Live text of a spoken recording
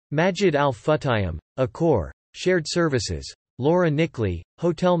Majid Al-Futtaim, Accor. Shared services. Laura Nickley,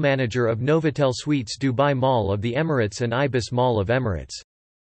 hotel manager of Novotel Suites Dubai Mall of the Emirates and Ibis Mall of Emirates.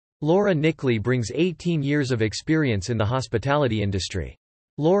 Laura Nickley brings 18 years of experience in the hospitality industry.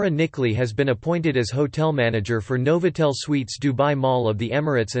 Laura Nickley has been appointed as hotel manager for Novotel Suites Dubai Mall of the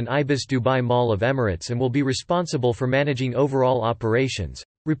Emirates and Ibis Dubai Mall of Emirates and will be responsible for managing overall operations,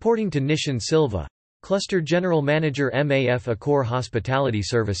 reporting to Nishan Silva, Cluster General Manager MAF Accor Hospitality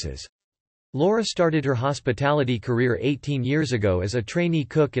Services. Laura started her hospitality career 18 years ago as a trainee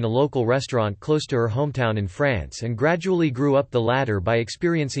cook in a local restaurant close to her hometown in France and gradually grew up the ladder by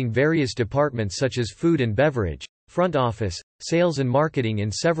experiencing various departments such as food and beverage, front office, sales and marketing in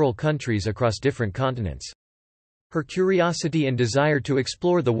several countries across different continents. Her curiosity and desire to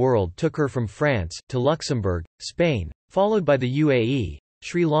explore the world took her from France, to Luxembourg, Spain, followed by the UAE,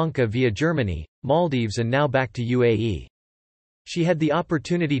 Sri Lanka via Germany, Maldives and now back to UAE. She had the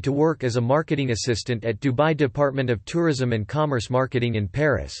opportunity to work as a marketing assistant at Dubai Department of Tourism and Commerce Marketing in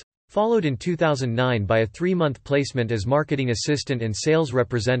Paris, followed in 2009 by a 3-month placement as marketing assistant and sales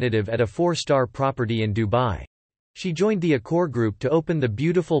representative at a 4-star property in Dubai. She joined the Accor Group to open the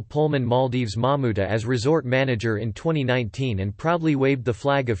beautiful Pullman Maldives Mamuta as resort manager in 2019 and proudly waved the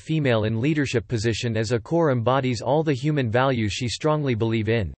flag of female in leadership position as Accor embodies all the human values she strongly believes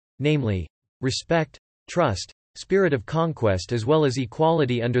in, namely, respect, trust, spirit of conquest as well as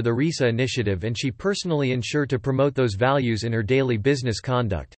equality under the RISA initiative, and she personally ensure to promote those values in her daily business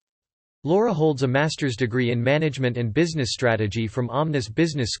conduct. Laura holds a master's degree in management and business strategy from Omnis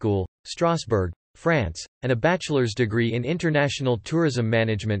Business School, Strasbourg, France, and a bachelor's degree in international tourism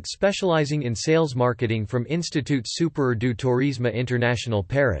management specializing in sales marketing from Institut Supérieur du Tourisme International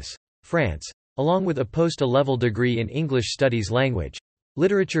Paris, France, along with a post-A-level degree in English Studies Language,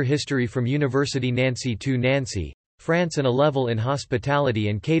 Literature History from Université Nancy II Nancy, France and A-level in Hospitality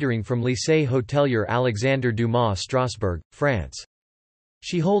and Catering from Lycée Hôtelier Alexandre Dumas Strasbourg, France.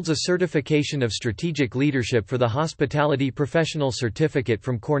 She holds a certification of strategic leadership for the Hospitality Professional Certificate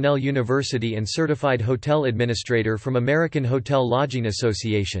from Cornell University and Certified Hotel Administrator from American Hotel Lodging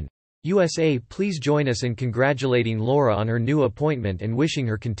Association, USA. Please join us in congratulating Laura on her new appointment and wishing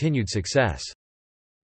her continued success.